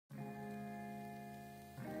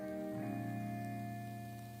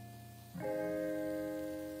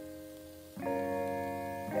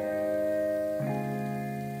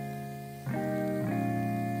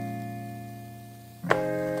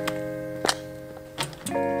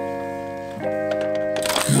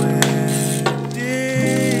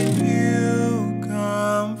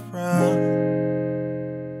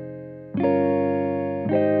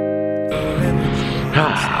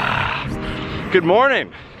Good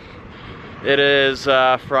morning. It is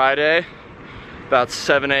Friday, about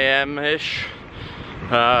 7 a.m.-ish.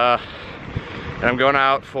 And I'm going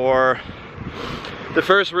out for the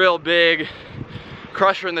first real big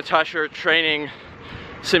Crusher in the Tushar training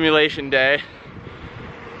simulation day.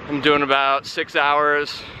 I'm doing about 6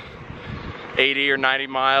 hours, 80 or 90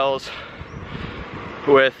 miles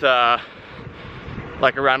with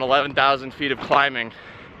like around 11,000 feet of climbing.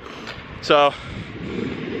 So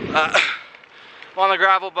I'm on the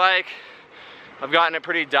gravel bike. I've gotten it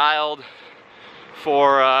pretty dialed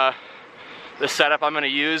for the setup I'm going to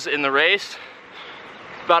use in the race.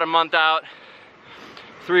 About a month out,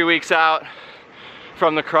 3 weeks out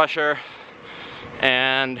from the Crusher,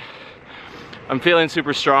 and I'm feeling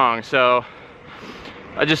super strong. So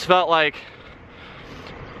I just felt like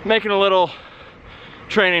making a little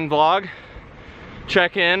training vlog,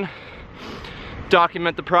 check in,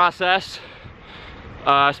 document the process,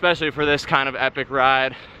 especially for this kind of epic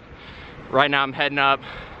ride. Right now I'm heading up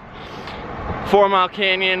 4 Mile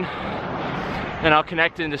Canyon, and I'll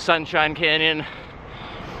connect into Sunshine Canyon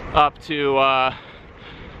up to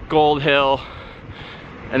Gold Hill,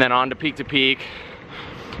 and then on to Peak,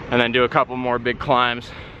 and then do a couple more big climbs.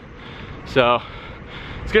 So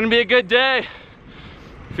it's gonna be a good day.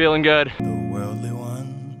 Feeling good. The worldly one,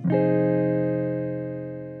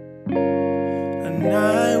 and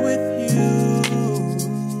I with you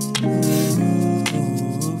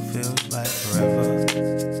feels like forever.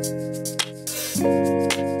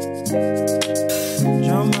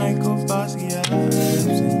 John Michael Basquiat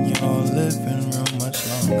lives in your living room much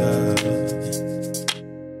longer.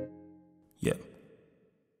 Yeah,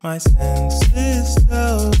 my senses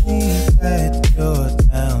tell me that you're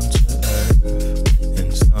down to earth,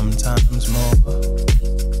 and sometimes more.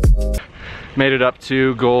 Made it up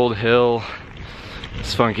to Gold Hill,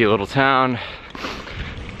 this funky little town.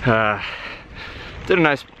 Did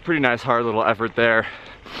a pretty nice hard little effort there.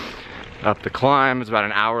 Up the climb, it's about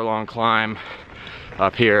an hour-long climb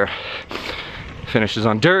up here. Finishes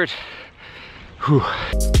on dirt. Whew.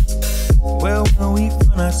 Well, when we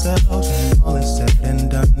find ourselves and all is said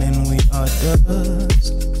and done, and we are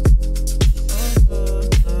dust.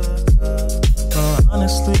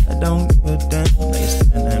 Honestly, I don't give a damn. They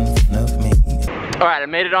stand in front of me. All right, I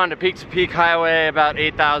made it on to Peak Highway, about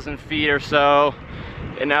 8,000 feet or so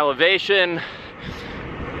in elevation.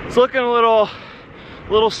 It's looking a little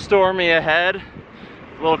stormy ahead,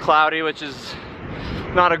 a little cloudy, which is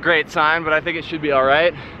not a great sign, but I think it should be all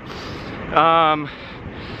right.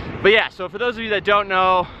 But yeah, so for those of you that don't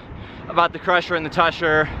know about the Crusher and the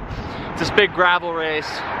Tushar, it's this big gravel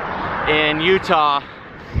race in Utah,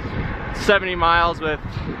 70 miles with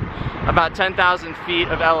about 10,000 feet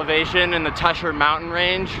of elevation in the Tushar mountain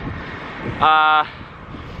range.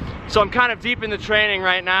 So I'm kind of deep in the training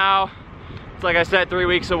right now. It's like I said, 3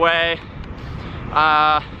 weeks away.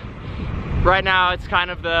 Right now it's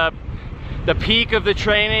kind of the peak of the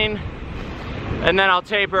training, and then I'll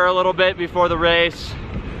taper a little bit before the race.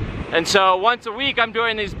 And so once a week I'm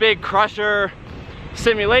doing these big Crusher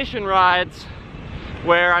simulation rides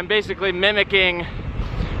where I'm basically mimicking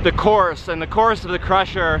the course, and the course of the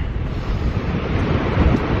Crusher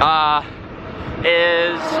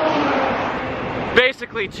is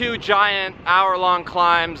basically 2 giant hour-long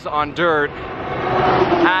climbs on dirt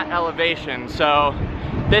at elevation. So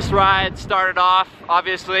this ride started off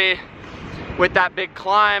obviously with that big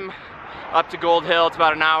climb up to Gold Hill. It's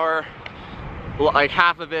about an hour, like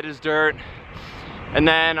half of it is dirt. And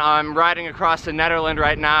then I'm riding across the Netherlands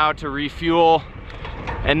right now to refuel,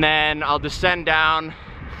 and then I'll descend down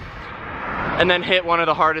and then hit one of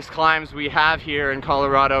the hardest climbs we have here in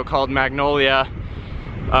Colorado called Magnolia,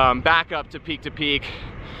 back up to Peak,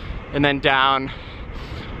 and then down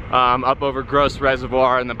up over Gross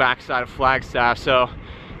Reservoir and the backside of Flagstaff. So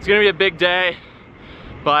it's gonna be a big day,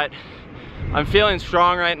 but I'm feeling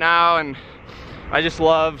strong right now, and I just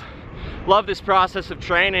love this process of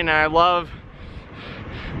training, and I love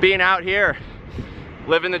being out here,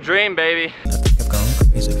 living the dream, baby. I think I've gone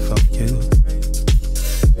crazy for you.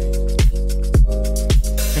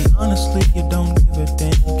 And honestly, you don't give a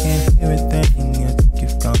damn, can't hear a thing. I think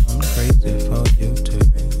you've gone crazy for you too.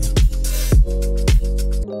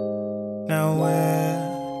 Now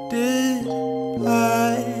where did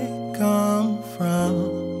I come from?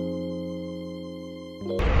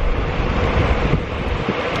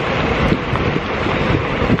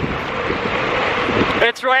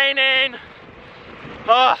 It's raining.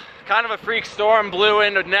 Oh, kind of a freak storm blew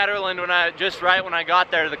into Netherlands just right when I got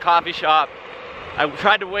there to the coffee shop. I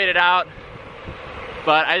tried to wait it out,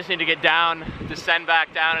 but I just need to get down, descend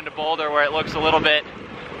back down into Boulder where it looks a little bit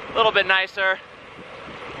nicer.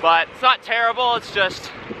 but it's not terrible. It's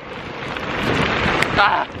just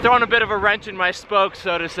throwing a bit of a wrench in my spokes,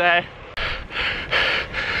 so to say.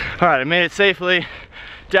 All right, I made it safely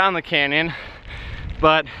down the canyon,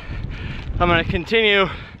 but I'm gonna continue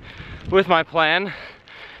with my plan.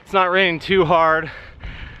 It's not raining too hard.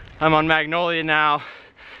 I'm on Magnolia now,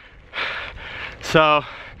 so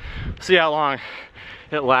see how long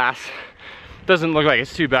it lasts. Doesn't look like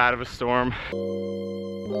it's too bad of a storm.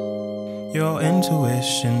 Your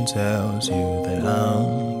intuition tells you that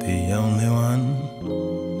I'm the only one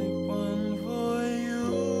for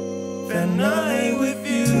you. Then I ain't with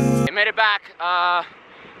you. I made it back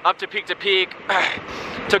up to peak.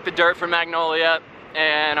 Took the dirt from Magnolia,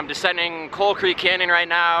 and I'm descending Coal Creek Canyon right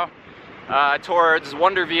now towards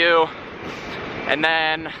Wonder View, and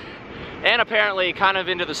apparently kind of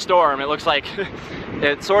into the storm. It looks like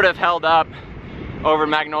it sort of held up over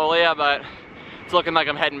Magnolia, but it's looking like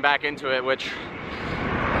I'm heading back into it, which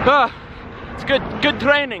it's good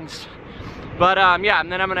trainings. But yeah,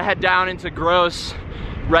 and then I'm gonna head down into Gross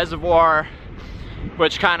Reservoir,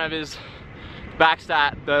 which kind of is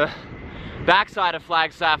the backside of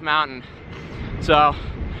Flagstaff Mountain. So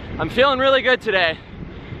I'm feeling really good today,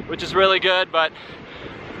 which is really good, but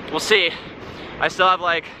we'll see. I still have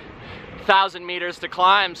like 1,000 meters to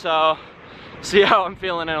climb, so see how I'm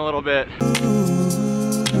feeling in a little bit.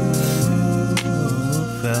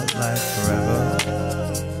 Felt like forever.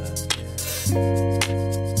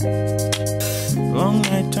 Long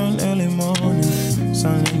night turned early morning.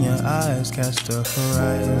 Sun in your eyes cast the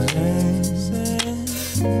horizon.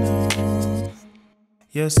 No.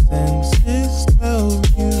 Your senses tell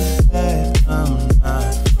you that I'm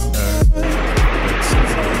not from Earth.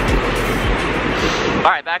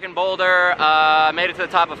 All right, back in Boulder. Made it to the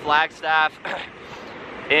top of Flagstaff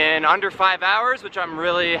in under 5 hours, which I'm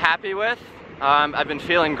really happy with. I've been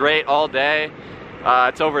feeling great all day.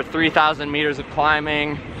 It's over 3,000 meters of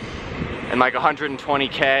climbing and like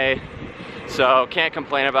 120K, so can't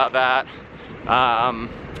complain about that.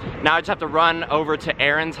 Now I just have to run over to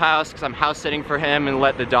Aaron's house because I'm house sitting for him and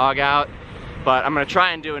let the dog out. But I'm gonna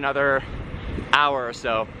try and do another hour or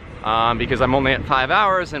so because I'm only at 5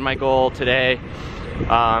 hours, and my goal today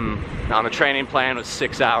on the training plan was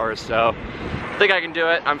 6 hours. So I think I can do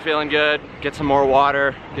it. I'm feeling good. Get some more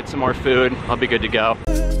water, get some more food. I'll be good to go.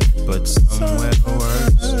 But somewhere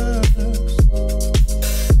worse.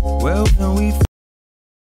 Well, when we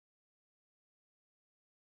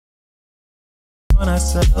on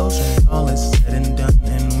ourselves when all is said and done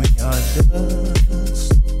and we are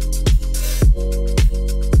dust.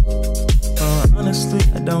 Oh, honestly,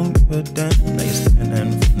 I don't give a damn. Now you're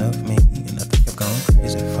standing in front of me, and I think I've gone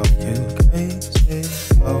crazy for you, crazy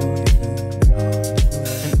for you.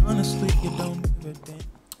 And honestly, you don't give a damn.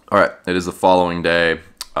 All right, it is the following day.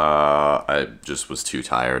 I just was too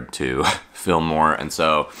tired to film more, and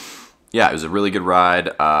so yeah, it was a really good ride.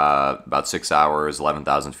 About 6 hours,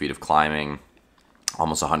 11,000 feet of climbing,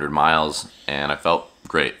 almost 100 miles, and I felt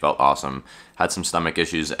great, felt awesome. Had some stomach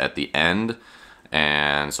issues at the end,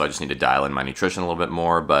 and so I just need to dial in my nutrition a little bit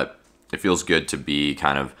more, but it feels good to be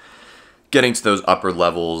kind of getting to those upper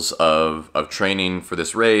levels of training for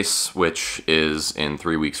this race, which is in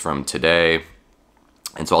 3 weeks from today.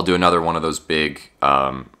 And so I'll do another one of those big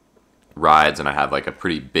rides, and I have like a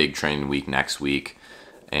pretty big training week next week,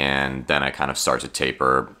 and then I kind of start to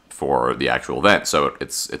taper for the actual event. So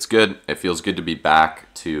it's good. It feels good to be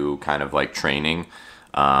back to kind of like training,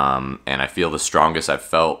 and I feel the strongest I've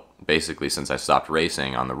felt basically since I stopped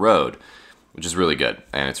racing on the road, which is really good,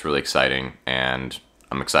 and it's really exciting, and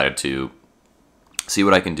I'm excited to see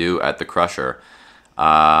what I can do at the Crusher.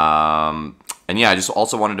 And yeah, I just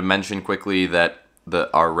also wanted to mention quickly that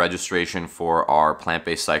our registration for our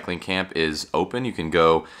plant-based cycling camp is open. You can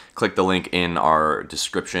go click the link in our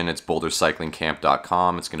description. It's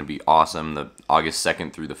bouldercyclingcamp.com. It's going to be awesome. The August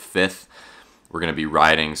 2nd through the 5th, we're going to be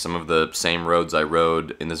riding some of the same roads I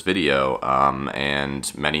rode in this video, and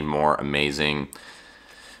many more amazing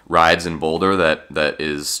rides in Boulder that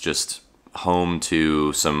is just home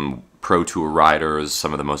to some Pro Tour riders,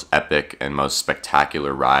 some of the most epic and most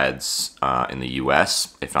spectacular rides in the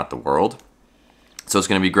US, if not the world. So it's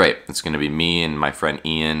going to be great. It's going to be me and my friend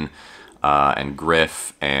Ian and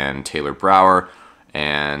Griff and Taylor Brower,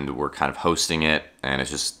 and we're kind of hosting it, and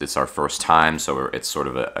it's our first time, so it's sort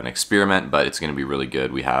of an experiment, but it's going to be really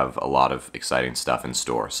good. We have a lot of exciting stuff in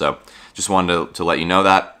store. So just wanted to let you know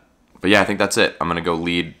that. But yeah, I think that's it. I'm going to go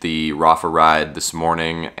lead the Rafa ride this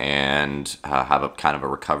morning and have a kind of a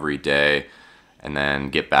recovery day, and then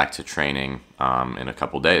get back to training in a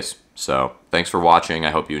couple days. So thanks for watching.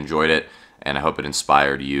 I hope you enjoyed it, and I hope it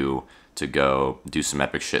inspired you to go do some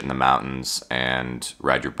epic shit in the mountains and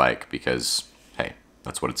ride your bike because, hey,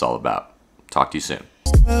 that's what it's all about. Talk to you soon.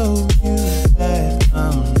 Tell you